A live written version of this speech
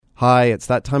Hi, it's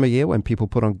that time of year when people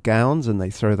put on gowns and they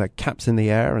throw their caps in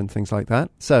the air and things like that.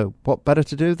 So what better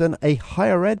to do than a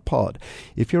higher ed pod?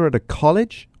 If you're at a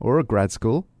college or a grad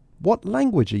school, what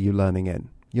language are you learning in?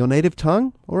 Your native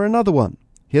tongue or another one?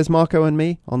 Here's Marco and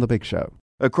me on The Big Show.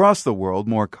 Across the world,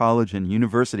 more college and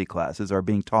university classes are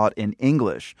being taught in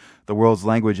English. The world's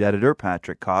language editor,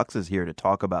 Patrick Cox, is here to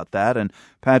talk about that. And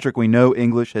Patrick, we know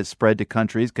English has spread to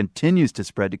countries, continues to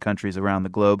spread to countries around the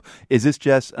globe. Is this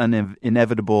just an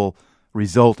inevitable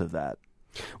result of that?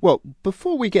 Well,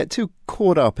 before we get too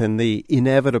caught up in the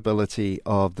inevitability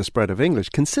of the spread of English,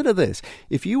 consider this.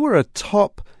 If you were a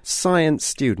top science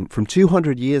student from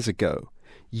 200 years ago,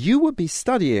 you would be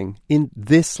studying in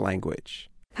this language.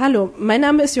 Hallo, mein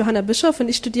Name ist Johanna Bischoff und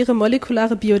ich studiere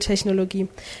molekulare Biotechnologie.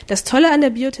 Das Tolle an der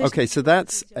Biotechnologie... Okay, so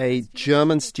that's a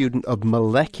German student of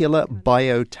molecular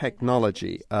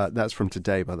biotechnology. That's from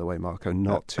today, by the way, Marco,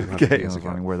 not 200 years ago.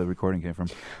 Where the recording came from.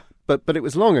 But it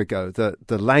was long ago that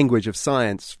the language of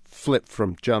science flipped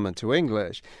from German to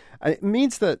English. And it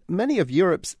means that many of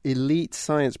Europe's elite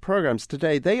science programs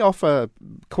today, they offer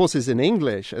courses in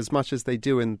English as much as they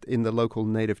do in the local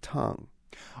native tongue.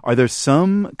 Are there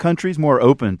some countries more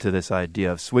open to this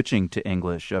idea of switching to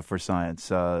English for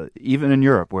science, even in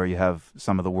Europe, where you have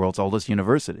some of the world's oldest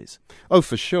universities? Oh,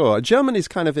 for sure. Germany's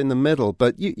kind of in the middle,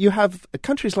 but you have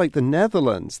countries like the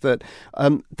Netherlands that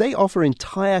they offer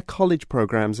entire college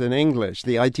programs in English.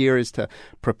 The idea is to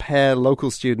prepare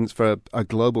local students for a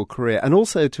global career and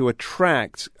also to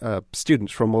attract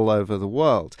students from all over the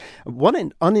world.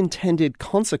 One unintended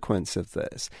consequence of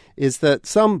this is that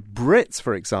some Brits,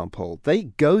 for example, they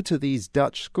go to these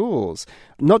Dutch schools,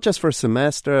 not just for a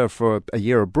semester or for a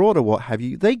year abroad or what have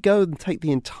you. They go and take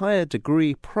the entire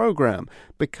degree program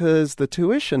because the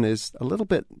tuition is a little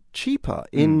bit cheaper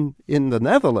in the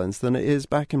Netherlands than it is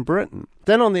back in Britain.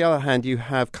 Then on the other hand, you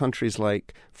have countries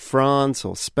like France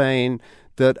or Spain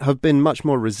that have been much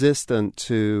more resistant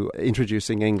to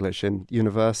introducing English in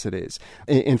universities.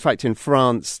 In fact, in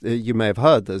France, you may have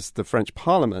heard, the French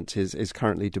Parliament is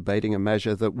currently debating a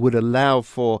measure that would allow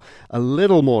for a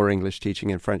little more English teaching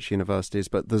in French universities,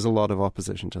 but there's a lot of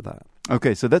opposition to that.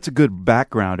 Okay, so that's a good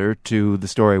backgrounder to the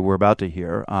story we're about to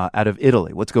hear out of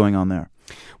Italy. What's going on there?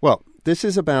 Well, this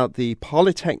is about the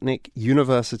Polytechnic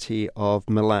University of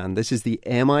Milan. This is the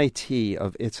MIT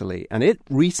of Italy. And it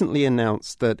recently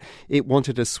announced that it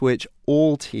wanted to switch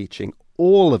all teaching,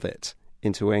 all of it,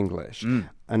 into English. And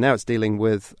now it's dealing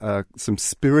with some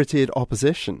spirited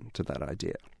opposition to that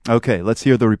idea. Okay, let's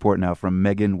hear the report now from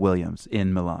Megan Williams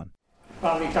in Milan.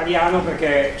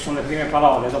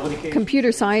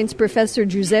 Computer science professor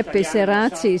Giuseppe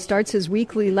Serazzi starts his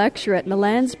weekly lecture at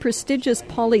Milan's prestigious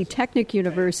Polytechnic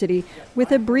University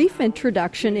with a brief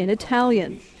introduction in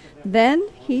Italian. Then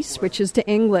he switches to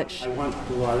English. I want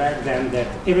to alert them that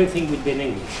everything will be in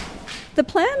English. The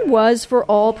plan was for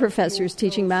all professors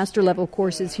teaching master-level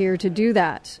courses here to do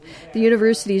that. The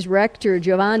university's rector,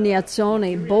 Giovanni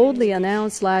Azzoni, boldly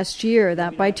announced last year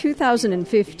that by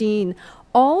 2015,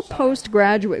 all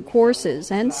postgraduate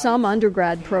courses and some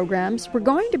undergrad programs were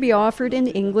going to be offered in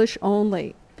English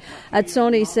only.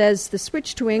 Azzoni says the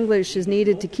switch to English is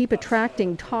needed to keep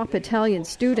attracting top Italian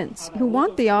students who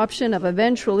want the option of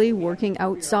eventually working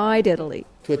outside Italy.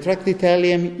 To attract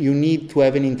Italian, you need to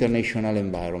have an international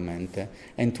environment.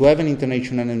 And to have an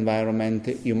international environment,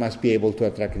 you must be able to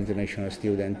attract international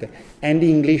students. And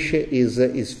English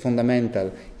is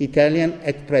fundamental. Italian,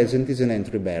 at present, is an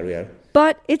entry barrier.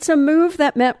 But it's a move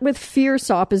that met with fierce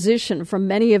opposition from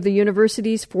many of the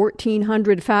university's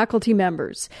 1,400 faculty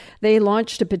members. They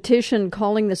launched a petition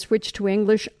calling the switch to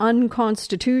English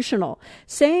unconstitutional,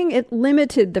 saying it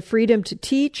limited the freedom to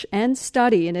teach and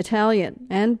study in Italian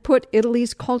and put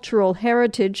Italy's cultural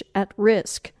heritage at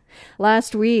risk.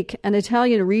 Last week, an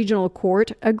Italian regional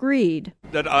court agreed.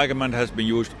 That argument has been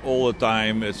used all the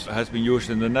time. It has been used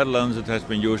in the Netherlands, it has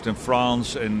been used in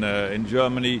France, in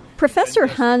Germany. Professor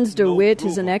Hans de Witt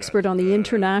is an expert on the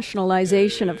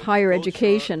internationalization of higher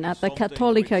education at the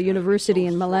Cattolica University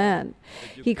in Milan.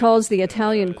 He calls the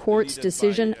Italian court's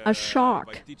decision a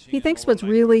shock. He thinks what's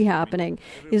really happening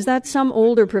is that some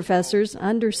older professors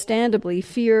understandably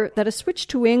fear that a switch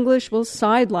to English will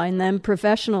sideline them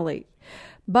professionally.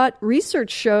 But research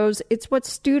shows it's what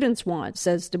students want,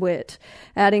 says DeWitt,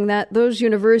 adding that those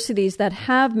universities that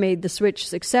have made the switch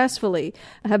successfully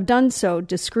have done so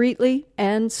discreetly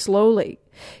and slowly.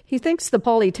 He thinks the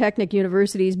Polytechnic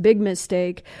University's big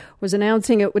mistake was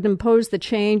announcing it would impose the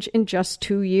change in just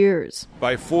 2 years.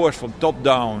 By force from top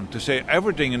down to say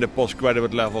everything in the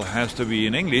postgraduate level has to be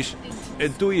in English,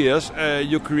 in 2 years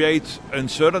you create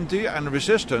uncertainty and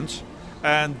resistance.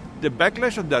 And the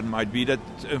backlash of that might be that,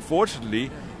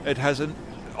 unfortunately, it has a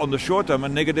on the short term a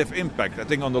negative impact. I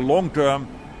think on the long term,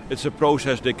 it's a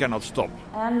process they cannot stop.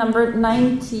 And number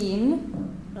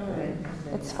 19,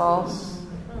 it's false.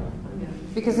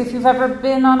 Because if you've ever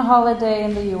been on holiday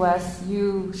in the US,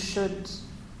 you should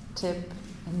tip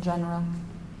in general.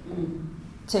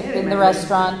 Tip in the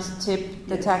restaurant, tip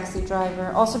the taxi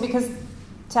driver. Also because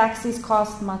taxis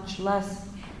cost much less.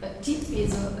 But tip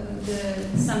is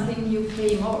something you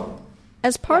pay more.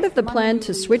 As part of the plan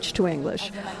to switch to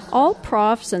English, all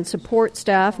profs and support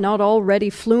staff not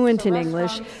already fluent in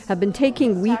English have been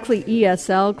taking weekly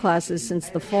ESL classes since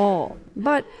the fall.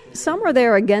 But some are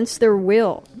there against their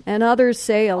will, and others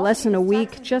say a lesson a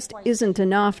week just isn't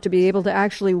enough to be able to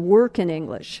actually work in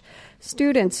English.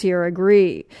 Students here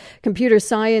agree. Computer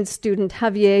science student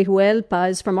Javier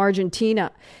Huelpa is from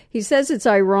Argentina. He says it's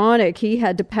ironic he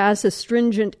had to pass a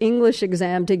stringent English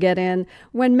exam to get in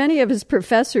when many of his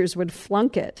professors would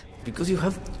flunk it. Because you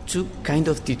have two kind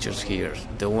of teachers here.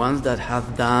 The ones that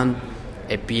have done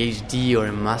a PhD or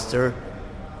a master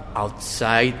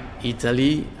outside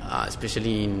Italy,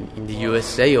 especially in the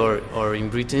USA or in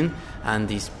Britain, and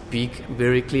they speak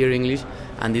very clear English,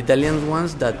 and the Italian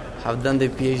ones that have done the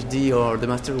PhD or the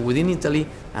master within Italy,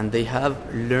 and they have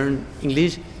learned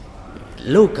English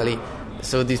locally.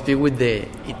 So they speak with the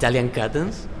Italian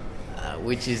cadence,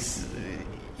 which is,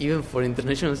 even for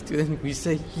international students, we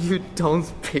say, you don't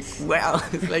speak well.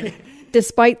 It's like...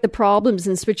 Despite the problems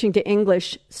in switching to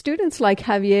English, students like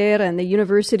Javier and the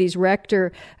university's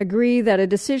rector agree that a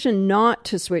decision not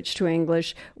to switch to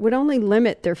English would only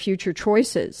limit their future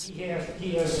choices. He has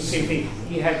the same thing.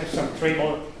 He had some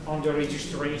trouble on the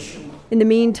registration. In the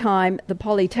meantime, the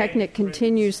Polytechnic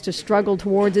continues to struggle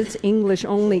towards its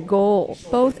English-only goal,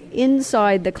 both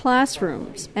inside the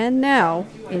classrooms and now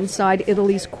inside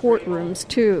Italy's courtrooms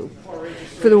too.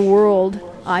 For The World,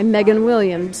 I'm Megan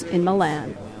Williams in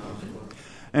Milan.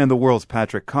 And The World's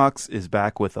Patrick Cox is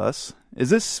back with us. Is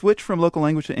this switch from local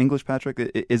language to English, Patrick,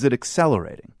 is it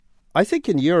accelerating? I think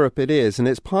in Europe it is, and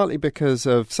it's partly because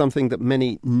of something that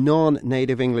many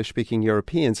non-native English-speaking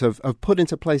Europeans have put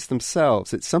into place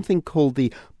themselves. It's something called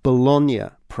the Bologna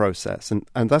process,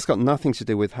 and that's got nothing to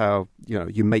do with how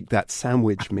you make that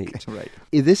sandwich meat. Right.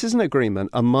 This is an agreement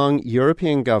among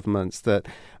European governments that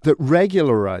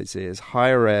regularizes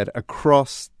higher ed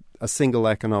across a single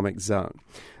economic zone.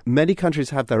 Many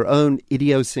countries have their own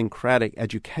idiosyncratic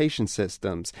education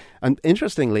systems. And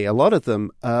interestingly, a lot of them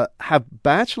have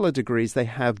bachelor degrees, they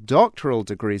have doctoral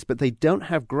degrees, but they don't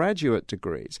have graduate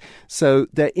degrees. So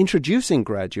they're introducing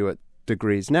graduate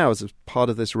degrees now as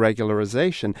part of this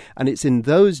regularization. And it's in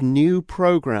those new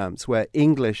programs where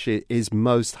English is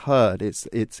most heard.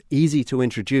 It's easy to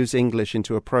introduce English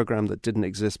into a program that didn't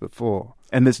exist before.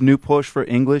 And this new push for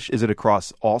English, is it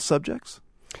across all subjects?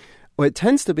 Well, it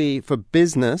tends to be for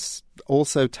business,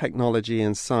 also technology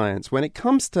and science. When it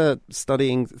comes to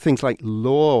studying things like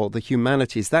law, the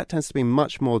humanities, that tends to be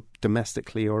much more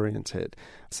domestically oriented.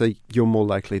 So you're more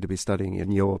likely to be studying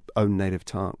in your own native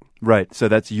tongue. Right. So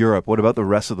that's Europe. What about the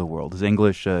rest of the world? Is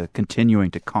English continuing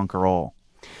to conquer all?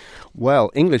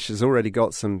 Well, English has already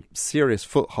got some serious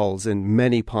footholds in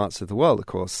many parts of the world, of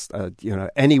course.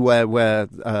 Anywhere where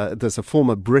there's a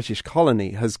former British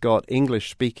colony has got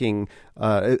English-speaking,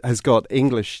 has got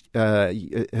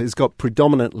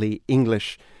predominantly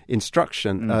English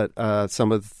instruction at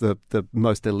some of the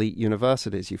most elite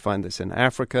universities. You find this in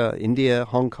Africa, India,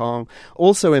 Hong Kong,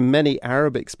 also in many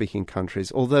Arabic-speaking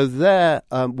countries, although there,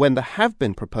 when there have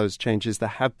been proposed changes, there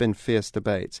have been fierce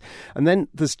debates. And then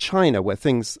there's China, where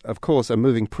things, of course, are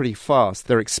moving pretty fast.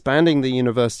 They're expanding the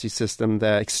university system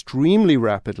there extremely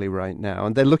rapidly right now,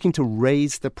 and they're looking to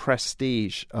raise the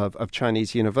prestige of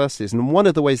Chinese universities. And one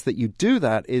of the ways that you do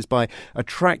that is by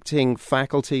attracting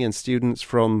faculty and students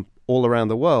from all around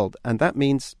the world, and that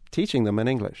means teaching them in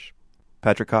English.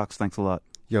 Patrick Cox, thanks a lot.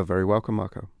 You're very welcome,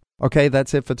 Marco. Okay,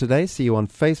 that's it for today. See you on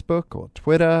Facebook or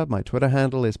Twitter. My Twitter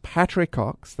handle is Patrick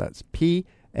Cox. That's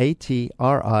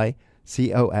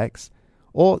PATRICOX.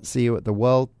 Or see you at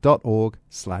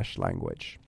theworld.org/language.